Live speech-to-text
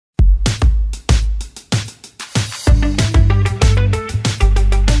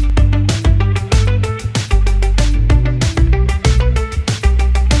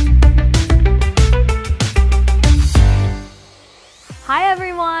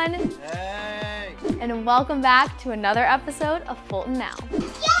everyone! Hey! And welcome back to another episode of Fulton Now.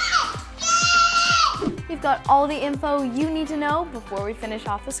 We've got all the info you need to know before we finish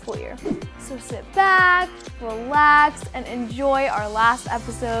off the school year. So sit back, relax, and enjoy our last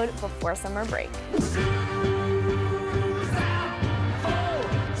episode before summer break.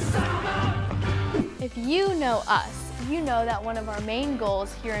 If you know us, you know that one of our main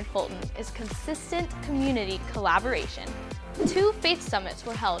goals here in Fulton is consistent community collaboration. 2 faith summits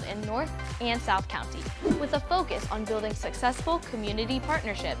were held in North and South County with a focus on building successful community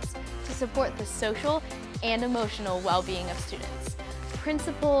partnerships to support the social and emotional well-being of students.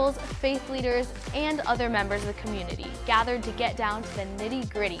 Principals, faith leaders, and other members of the community gathered to get down to the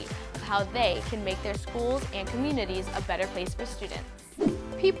nitty-gritty of how they can make their schools and communities a better place for students.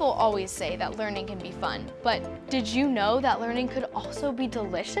 People always say that learning can be fun, but did you know that learning could also be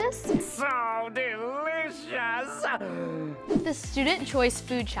delicious? So delicious! The Student Choice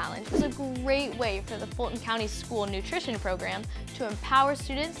Food Challenge was a great way for the Fulton County School Nutrition Program to empower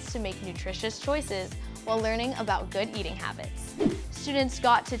students to make nutritious choices while learning about good eating habits. Students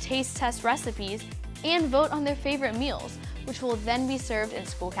got to taste test recipes and vote on their favorite meals, which will then be served in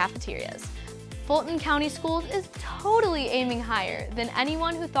school cafeterias. Fulton County Schools is totally aiming higher than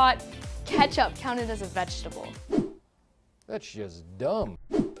anyone who thought ketchup counted as a vegetable. That's just dumb.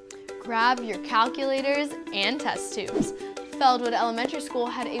 Grab your calculators and test tubes. Feldwood Elementary School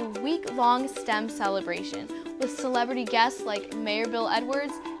had a week-long STEM celebration with celebrity guests like Mayor Bill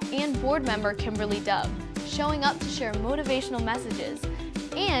Edwards and board member Kimberly Dove showing up to share motivational messages,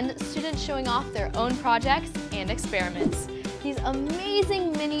 and students showing off their own projects and experiments. These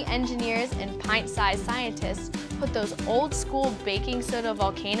amazing mini engineers and pint-sized scientists put those old school baking soda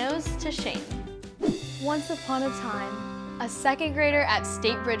volcanoes to shame. Once upon a time, a 2nd grader at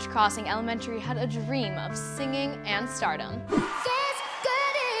State Bridge Crossing Elementary had a dream of singing and stardom.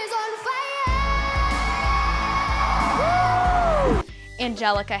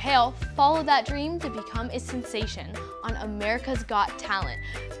 Angelica Hale followed that dream to become a sensation on America's Got Talent,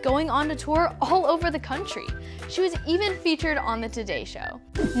 going on to tour all over the country. She was even featured on the Today Show.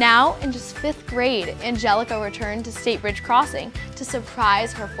 Now, in just 5th grade, Angelica returned to State Bridge Crossing to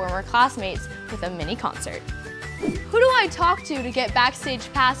surprise her former classmates with a mini concert. Who do I talk to get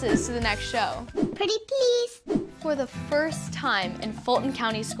backstage passes to the next show? Pretty please. For the first time in Fulton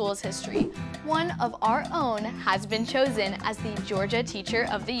County Schools history, one of our own has been chosen as the Georgia Teacher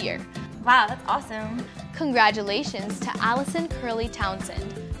of the Year. Wow, that's awesome. Congratulations to Allison Curley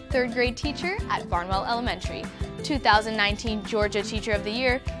Townsend, 3rd grade teacher at Barnwell Elementary, 2019 Georgia Teacher of the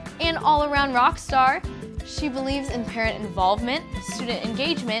Year, and all-around rock star. She believes in parent involvement, student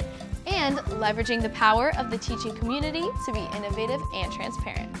engagement, and leveraging the power of the teaching community to be innovative and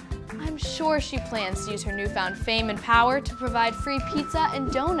transparent. I'm sure she plans to use her newfound fame and power to provide free pizza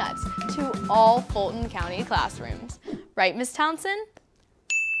and donuts to all Fulton County classrooms. Right, Miss Townsend?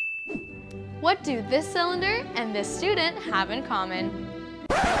 What do this cylinder and this student have in common?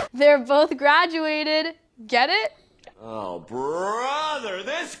 They're both graduated. Get it? Oh, brother,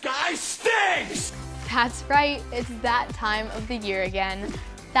 this guy stinks! That's right, it's that time of the year again.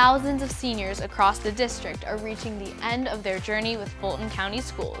 Thousands of seniors across the district are reaching the end of their journey with Fulton County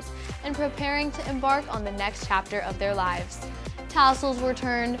Schools and preparing to embark on the next chapter of their lives. Tassels were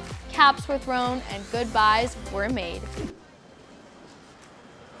turned, caps were thrown, and goodbyes were made.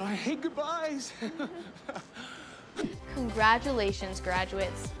 I hate goodbyes. Congratulations,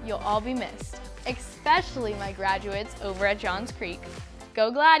 graduates. You'll all be missed, especially my graduates over at Johns Creek.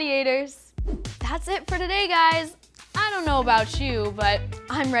 Go Gladiators! That's it for today, guys. I don't know about you, but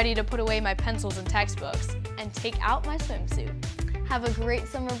I'm ready to put away my pencils and textbooks and take out my swimsuit. Have a great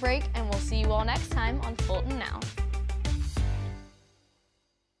summer break, and we'll see you all next time on Fulton Now.